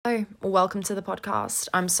Hello, welcome to the podcast.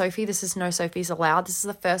 I'm Sophie. This is No Sophies Allowed. This is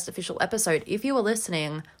the first official episode. If you were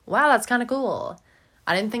listening, wow, that's kind of cool.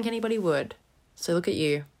 I didn't think anybody would. So look at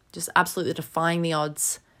you, just absolutely defying the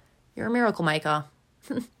odds. You're a miracle maker.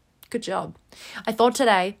 Good job. I thought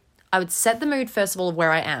today I would set the mood, first of all, of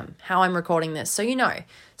where I am, how I'm recording this, so you know.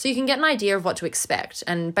 So you can get an idea of what to expect.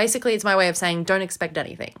 And basically it's my way of saying don't expect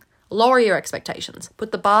anything. Lower your expectations.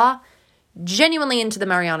 Put the bar genuinely into the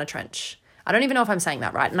Mariana Trench. I don't even know if I'm saying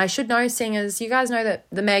that right. And I should know, seeing as you guys know that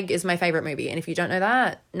The Meg is my favorite movie. And if you don't know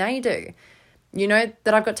that, now you do. You know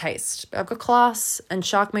that I've got taste. I've got class, and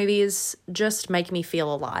shark movies just make me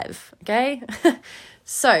feel alive. Okay?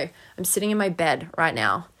 So I'm sitting in my bed right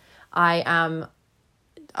now. I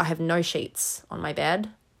have no sheets on my bed,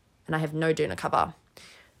 and I have no doona cover.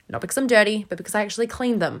 Not because I'm dirty, but because I actually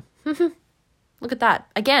cleaned them. Look at that.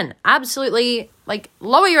 Again, absolutely,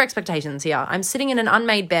 lower your expectations here. I'm sitting in an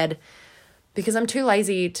unmade bed because I'm too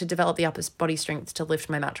lazy to develop the upper body strength to lift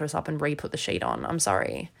my mattress up and re-put the sheet on. I'm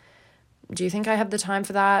sorry. Do you think I have the time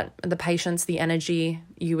for that? The patience, the energy?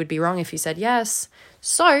 You would be wrong if you said yes.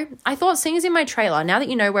 So I thought, seeing as in my trailer, now that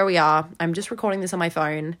you know where we are, I'm just recording this on my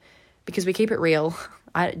phone because we keep it real.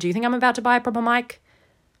 Do you think I'm about to buy a proper mic?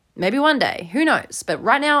 Maybe one day. Who knows? But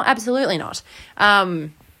right now, absolutely not. I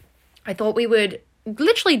thought we would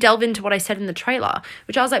literally delve into what I said in the trailer,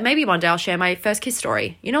 which I was like, maybe one day I'll share my first kiss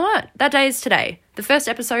story. You know what? That day is today. The first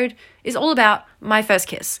episode is all about my first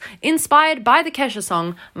kiss. Inspired by the Kesha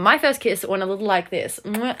song, My First Kiss went a little like this,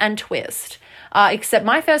 and twist. Except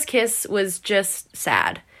my first kiss was just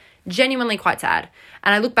sad. Genuinely quite sad.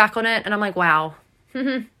 And I look back on it and I'm like, wow.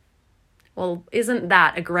 Well, isn't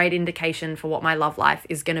that a great indication for what my love life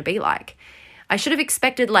is going to be like? I should have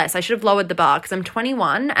expected less. I should have lowered the bar because I'm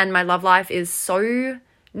 21 and my love life is so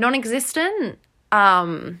non-existent.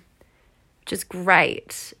 Just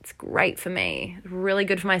great. It's great for me. Really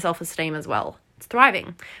good for my self-esteem as well. It's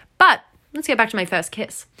thriving. But let's get back to my first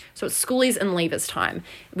kiss. So it's schoolies and leavers time,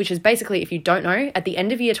 which is basically, if you don't know, at the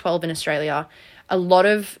end of year 12 in Australia, a lot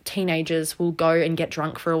of teenagers will go and get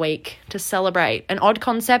drunk for a week to celebrate. An odd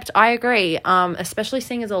concept, I agree, especially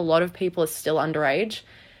seeing as a lot of people are still underage.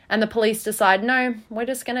 And the police decide, no, we're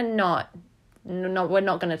just going to we're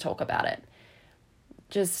not going to talk about it.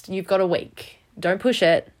 Just, you've got a week. Don't push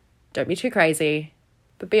it. Don't be too crazy,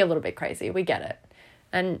 but be a little bit crazy. We get it.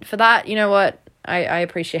 And for that, you know what? I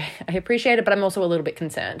appreciate it, but I'm also a little bit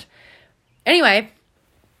concerned. Anyway,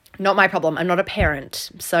 not my problem. I'm not a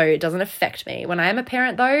parent, so it doesn't affect me. When I am a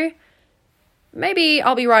parent, though, maybe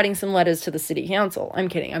I'll be writing some letters to the city council. I'm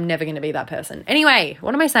kidding. I'm never going to be that person. Anyway,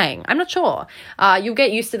 what am I saying? I'm not sure. You'll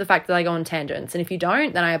get used to the fact that I go on tangents. And if you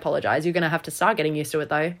don't, then I apologize. You're going to have to start getting used to it,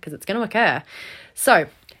 though, because it's going to occur. So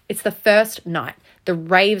it's the first night. The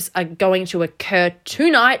raves are going to occur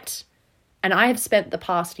tonight. And I have spent the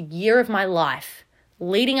past year of my life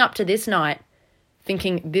leading up to this night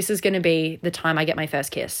thinking this is going to be the time I get my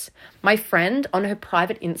first kiss. My friend, on her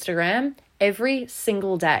private Instagram, every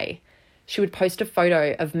single day, she would post a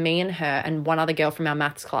photo of me and her and one other girl from our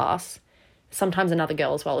maths class, sometimes another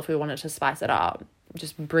girl as well if we wanted to spice it up,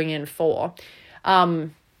 just bring in 4,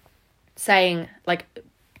 saying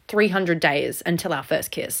 300 days until our first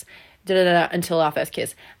kiss, until our first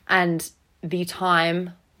kiss. And the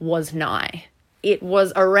time was nigh. It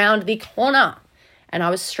was around the corner. And I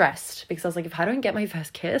was stressed because I was like, if I don't get my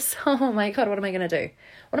first kiss, oh my God, what am I going to do?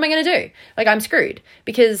 What am I going to do? I'm screwed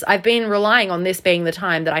because I've been relying on this being the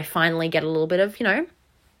time that I finally get a little bit of, a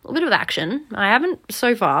little bit of action. I haven't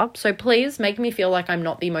so far. So please make me feel like I'm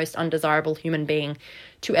not the most undesirable human being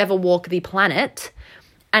to ever walk the planet.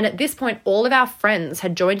 And at this point, all of our friends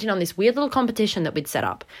had joined in on this weird little competition that we'd set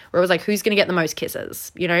up where it was like, who's going to get the most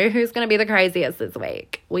kisses? Who's going to be the craziest this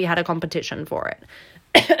week? We had a competition for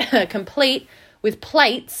it. Complete with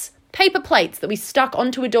paper plates that we stuck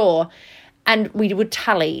onto a door, and we would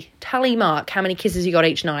tally mark how many kisses you got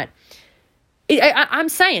each night. I'm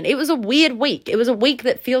saying it was a weird week. It was a week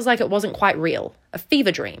that feels like it wasn't quite real. A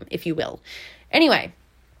fever dream, if you will. Anyway,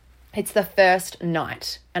 it's the first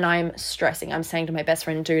night, and I'm stressing. I'm saying to my best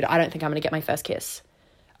friend, dude, I don't think I'm going to get my first kiss.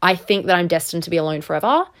 I think that I'm destined to be alone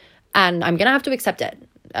forever, and I'm going to have to accept it.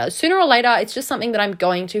 Sooner or later, it's just something that I'm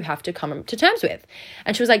going to have to come to terms with.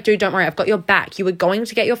 And she was like, dude, don't worry, I've got your back. You were going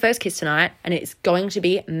to get your first kiss tonight, and it's going to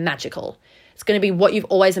be magical. It's going to be what you've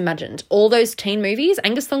always imagined. All those teen movies,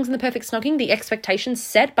 Angus Thongs and the Perfect Snogging, the expectations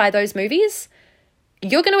set by those movies,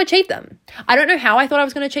 you're going to achieve them. I don't know how I thought I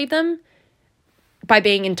was going to achieve them by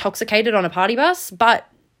being intoxicated on a party bus, but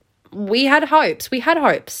we had hopes.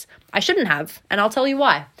 I shouldn't have, and I'll tell you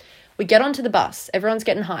why. We get onto the bus. Everyone's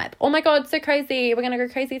getting hype. Oh my God, so crazy. We're going to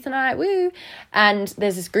go crazy tonight. Woo. And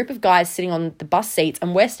there's this group of guys sitting on the bus seats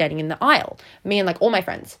and we're standing in the aisle. Me and like all my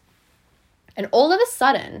friends. And all of a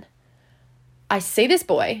sudden, I see this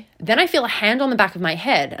boy. Then I feel a hand on the back of my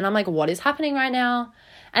head. And I'm like, what is happening right now?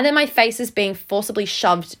 And then my face is being forcibly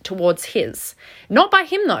shoved towards his. Not by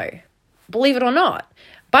him though. Believe it or not.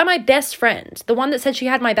 By my best friend, the one that said she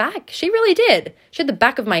had my back. She really did. She had the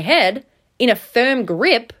back of my head in a firm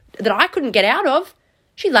grip that I couldn't get out of.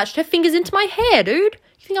 She latched her fingers into my hair, dude.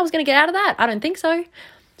 You think I was going to get out of that? I don't think so.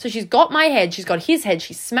 So she's got my head. She's got his head.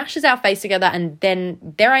 She smashes our face together. And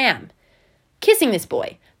then there I am, kissing this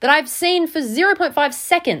boy that I've seen for 0.5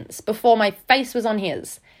 seconds before my face was on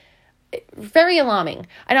his. Very alarming.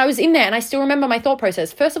 And I was in there and I still remember my thought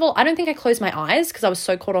process. First of all, I don't think I closed my eyes because I was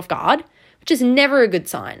so caught off guard, which is never a good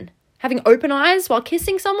sign. Having open eyes while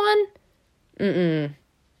kissing someone?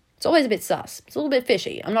 It's always a bit sus. It's a little bit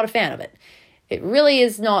fishy. I'm not a fan of it. It really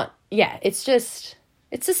is not, it's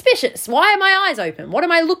suspicious. Why are my eyes open? What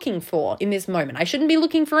am I looking for in this moment? I shouldn't be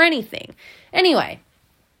looking for anything. Anyway,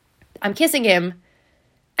 I'm kissing him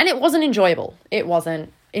and it wasn't enjoyable. It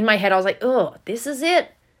wasn't. In my head, I was like, oh, this is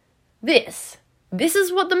it. This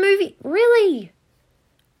is what the movie, really?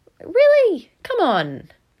 Come on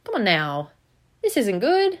now. This isn't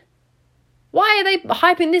good. Why are they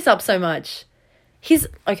hyping this up so much?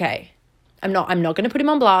 Okay. I'm not going to put him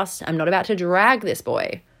on blast. I'm not about to drag this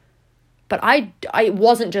boy. But it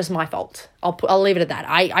wasn't just my fault. I'll leave it at that.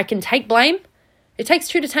 I can take blame. It takes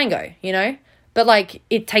two to tango, you know? But like,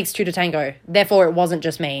 it takes two to tango. Therefore, it wasn't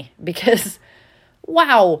just me because,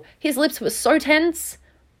 wow, his lips were so tense.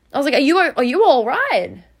 I was like, are you all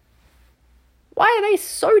right? Why are they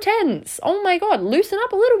so tense? Oh my God, loosen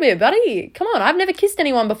up a little bit, buddy. Come on, I've never kissed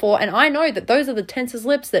anyone before, and I know that those are the tensest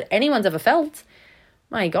lips that anyone's ever felt.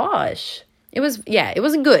 My gosh. It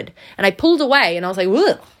wasn't good. And I pulled away, and I was like,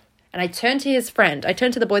 ugh. And I turned to his friend. I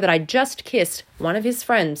turned to the boy that I just kissed, one of his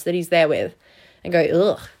friends that he's there with, and go,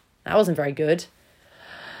 ugh, that wasn't very good.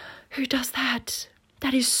 Who does that?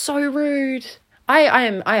 That is so rude.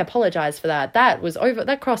 I apologize for that.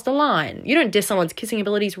 That crossed a line. You don't diss someone's kissing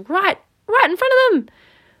abilities right in front of them.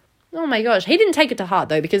 Oh my gosh. He didn't take it to heart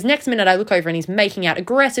though, because next minute I look over and he's making out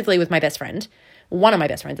aggressively with my best friend, one of my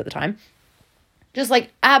best friends at the time, just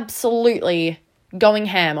like absolutely going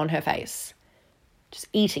ham on her face, just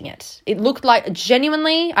eating it. It looked like,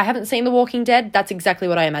 genuinely, I haven't seen The Walking Dead. That's exactly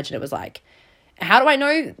what I imagine it was like. How do I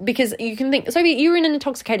know? Because you can think, Sophie, you were in an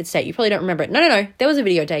intoxicated state. You probably don't remember it. No. There was a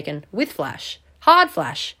video taken with flash. Hard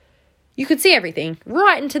flash. You could see everything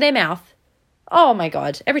right into their mouth. Oh my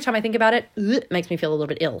God. Every time I think about it, it makes me feel a little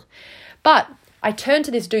bit ill. But I turn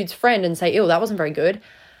to this dude's friend and say, ew, that wasn't very good.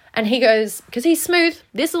 And he goes, because he's smooth,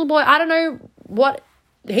 this little boy, I don't know what,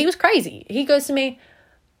 he was crazy. He goes to me,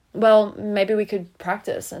 well, maybe we could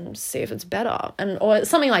practice and see if it's better. Or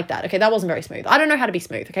something like that. Okay, that wasn't very smooth. I don't know how to be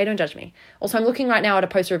smooth. Okay, don't judge me. Also, I'm looking right now at a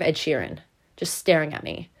poster of Ed Sheeran, just staring at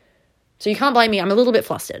me. So you can't blame me. I'm a little bit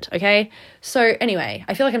flustered, okay? So anyway,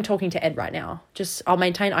 I feel like I'm talking to Ed right now. I'll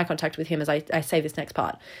maintain eye contact with him as I say this next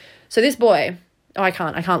part. So this boy, I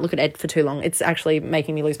can't look at Ed for too long. It's actually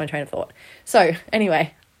making me lose my train of thought. So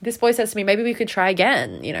anyway, this boy says to me, maybe we could try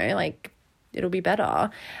again, like it'll be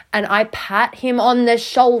better. And I pat him on the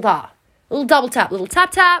shoulder. Little double tap, little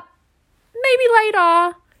tap tap. Maybe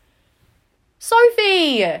later.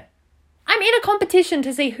 Sophie, I'm in a competition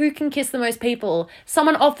to see who can kiss the most people.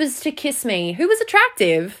 Someone offers to kiss me who was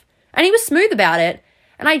attractive and he was smooth about it.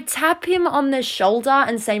 And I tap him on the shoulder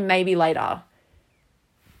and say, maybe later.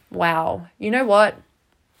 Wow. You know what?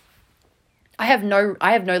 I have no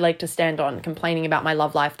leg to stand on complaining about my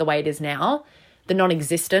love life the way it is now, the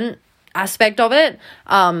non-existent aspect of it,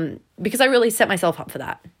 because I really set myself up for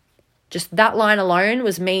that. Just that line alone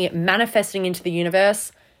was me manifesting into the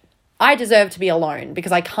universe, I deserve to be alone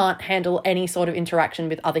because I can't handle any sort of interaction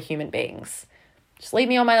with other human beings. Just leave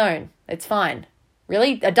me on my own. It's fine.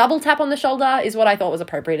 Really? A double tap on the shoulder is what I thought was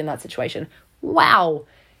appropriate in that situation. Wow.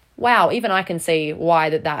 Even I can see why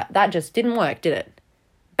that just didn't work, did it?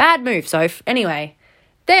 Bad move, Soph. Anyway,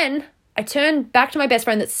 then I turned back to my best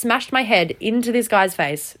friend that smashed my head into this guy's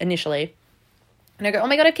face initially. And I go, oh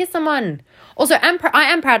my God, I kissed someone. Also, I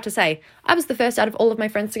am proud to say I was the first out of all of my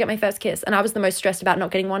friends to get my first kiss, and I was the most stressed about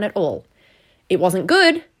not getting one at all. It wasn't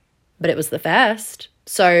good, but it was the first.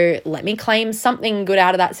 So let me claim something good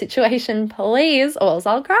out of that situation, please, or else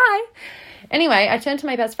I'll cry. Anyway, I turned to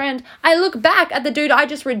my best friend. I look back at the dude I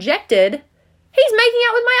just rejected. He's making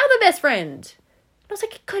out with my other best friend. I was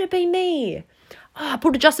like, it could have been me. Oh, I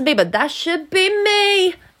pulled a Justin Bieber. That should be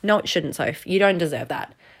me. No, it shouldn't, Soph. You don't deserve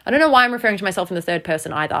that. I don't know why I'm referring to myself in the third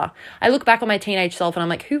person either. I look back on my teenage self and I'm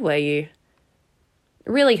like, who were you?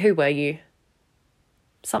 Really, who were you?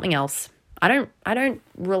 Something else. I don't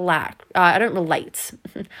relate.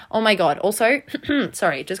 Oh my God. Also,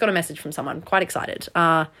 sorry, just got a message from someone. Quite excited.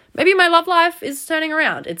 Maybe my love life is turning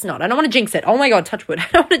around. It's not. I don't want to jinx it. Oh my God, touch wood.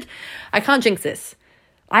 I can't jinx this.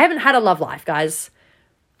 I haven't had a love life, guys.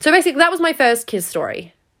 So basically, that was my first kiss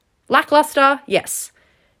story. Lackluster, yes.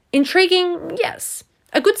 Intriguing, yes.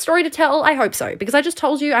 A good story to tell, I hope so, because I just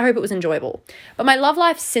told you I hope it was enjoyable. But my love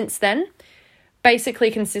life since then basically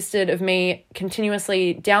consisted of me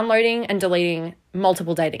continuously downloading and deleting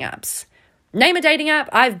multiple dating apps. Name a dating app,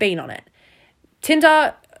 I've been on it.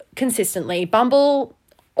 Tinder, consistently. Bumble,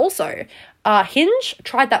 also. Hinge,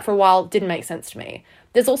 tried that for a while, didn't make sense to me.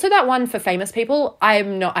 There's also that one for famous people. I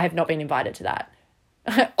have not been invited to that.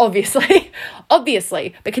 Obviously.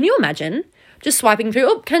 But can you imagine just swiping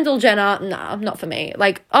through, Kendall Jenner, nah, not for me.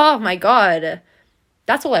 Like, oh my God,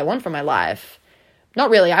 that's all I want from my life. Not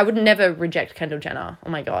really. I would never reject Kendall Jenner. Oh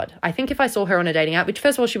my God. I think if I saw her on a dating app, which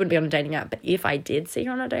first of all, she wouldn't be on a dating app, but if I did see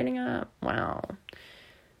her on a dating app, wow,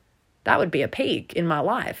 that would be a peak in my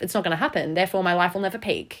life. It's not going to happen. Therefore, my life will never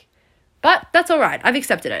peak. But that's all right. I've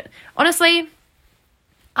accepted it. Honestly,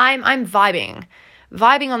 I'm vibing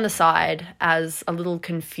on the side as a little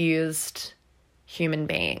confused human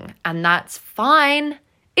being. And that's fine.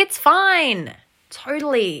 It's fine.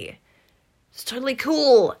 Totally. It's totally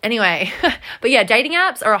cool. Anyway, but yeah, dating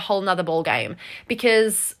apps are a whole nother ball game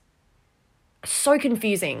because so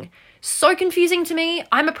confusing. So confusing to me.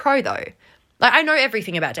 I'm a pro though. Like I know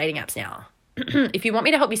everything about dating apps now. If you want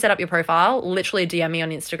me to help you set up your profile, literally DM me on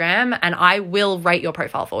Instagram and I will rate your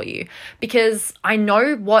profile for you because I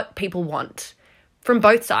know what people want from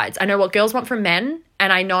both sides. I know what girls want from men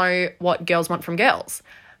and I know what girls want from girls.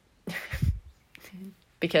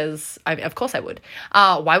 Because of course I would.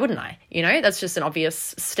 Why wouldn't I? You know, that's just an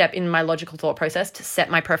obvious step in my logical thought process to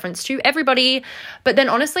set my preference to everybody. But then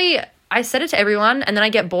honestly, I set it to everyone and then I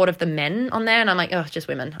get bored of the men on there and I'm like, oh, just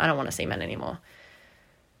women. I don't want to see men anymore.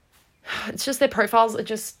 It's just their profiles,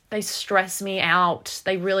 they stress me out.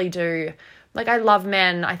 They really do. Like I love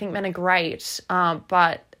men. I think men are great.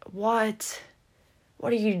 But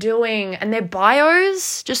what are you doing? And their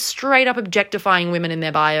bios, just straight up objectifying women in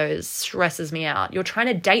their bios stresses me out. You're trying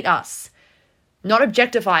to date us, not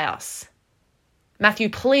objectify us. Matthew,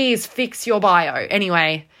 please fix your bio.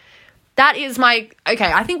 Anyway, that is okay,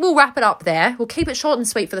 I think we'll wrap it up there. We'll keep it short and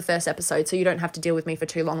sweet for the first episode so you don't have to deal with me for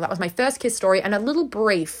too long. That was my first kiss story and a little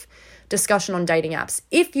brief discussion on dating apps.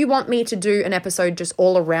 If you want me to do an episode just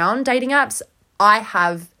all around dating apps, I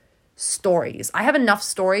have stories. I have enough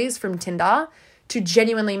stories from Tinder to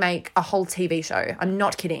genuinely make a whole TV show. I'm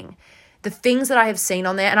not kidding. The things that I have seen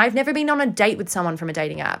on there, and I've never been on a date with someone from a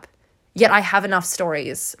dating app, yet I have enough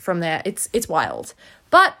stories from there. It's wild.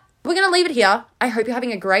 But we're going to leave it here. I hope you're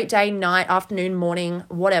having a great day, night, afternoon, morning,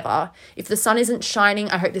 whatever. If the sun isn't shining,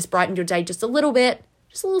 I hope this brightened your day just a little bit,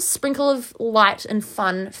 just a little sprinkle of light and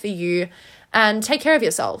fun for you. And take care of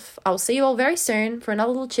yourself. I will see you all very soon for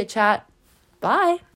another little chit chat. Bye.